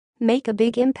Make a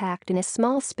big impact in a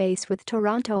small space with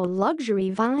Toronto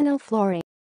luxury vinyl flooring.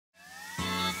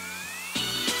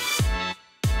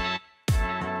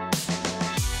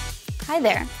 Hi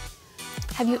there!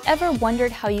 Have you ever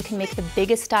wondered how you can make the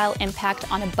biggest style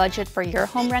impact on a budget for your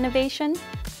home renovation?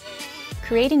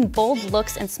 Creating bold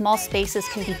looks in small spaces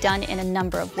can be done in a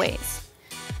number of ways.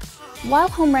 While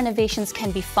home renovations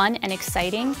can be fun and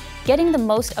exciting, getting the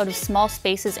most out of small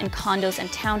spaces in condos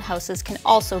and townhouses can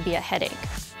also be a headache.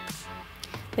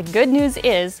 The good news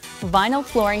is, vinyl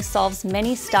flooring solves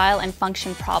many style and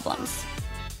function problems.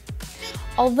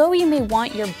 Although you may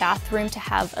want your bathroom to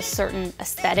have a certain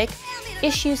aesthetic,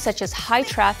 issues such as high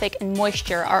traffic and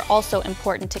moisture are also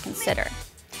important to consider.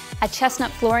 At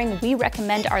Chestnut Flooring, we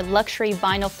recommend our luxury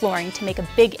vinyl flooring to make a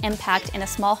big impact in a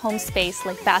small home space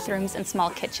like bathrooms and small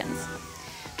kitchens.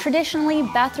 Traditionally,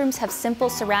 bathrooms have simple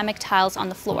ceramic tiles on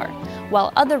the floor,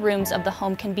 while other rooms of the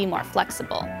home can be more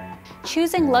flexible.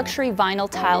 Choosing luxury vinyl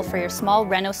tile for your small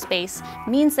reno space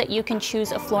means that you can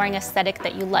choose a flooring aesthetic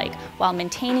that you like while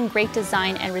maintaining great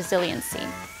design and resiliency.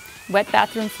 Wet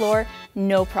bathroom floor?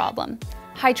 No problem.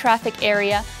 High traffic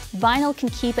area? Vinyl can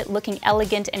keep it looking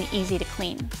elegant and easy to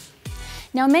clean.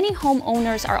 Now, many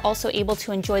homeowners are also able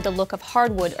to enjoy the look of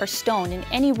hardwood or stone in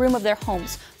any room of their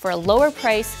homes for a lower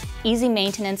price, easy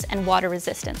maintenance, and water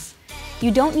resistance. You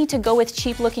don't need to go with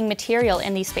cheap-looking material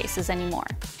in these spaces anymore.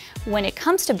 When it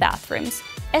comes to bathrooms,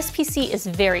 SPC is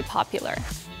very popular.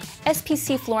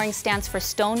 SPC flooring stands for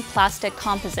Stone Plastic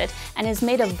Composite and is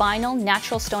made of vinyl,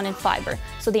 natural stone, and fiber,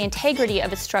 so the integrity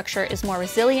of its structure is more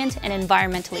resilient and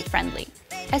environmentally friendly.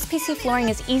 SPC flooring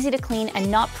is easy to clean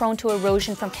and not prone to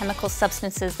erosion from chemical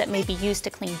substances that may be used to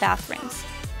clean bathrooms.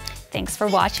 Thanks for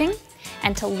watching,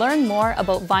 and to learn more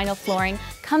about vinyl flooring,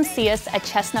 come see us at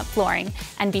Chestnut Flooring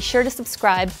and be sure to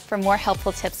subscribe for more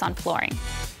helpful tips on flooring.